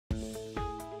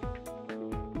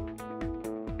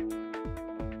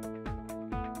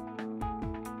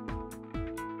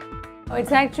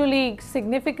It's actually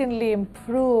significantly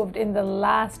improved in the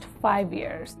last 5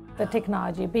 years, the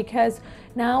technology, because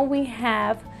now we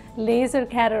have laser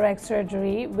cataract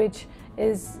surgery, which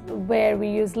is where we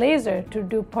use laser to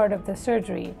do part of the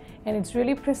surgery. And it's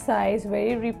really precise,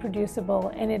 very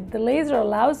reproducible, and the laser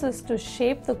allows us to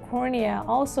shape the cornea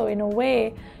also in a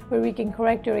way where we can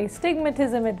correct your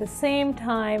astigmatism at the same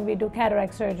time we do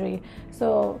cataract surgery.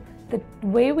 So the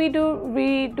way we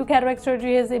do cataract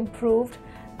surgery has improved.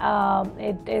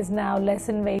 It is now less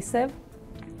invasive.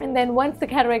 And then once the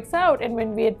cataract's out, and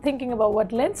when we are thinking about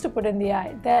what lens to put in the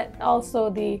eye, that also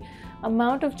the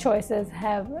amount of choices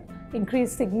have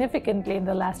increased significantly in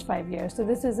the last 5 years. So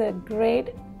this is a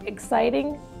great,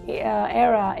 exciting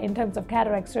era in terms of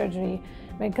cataract surgery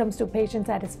when it comes to patient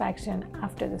satisfaction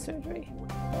after the surgery.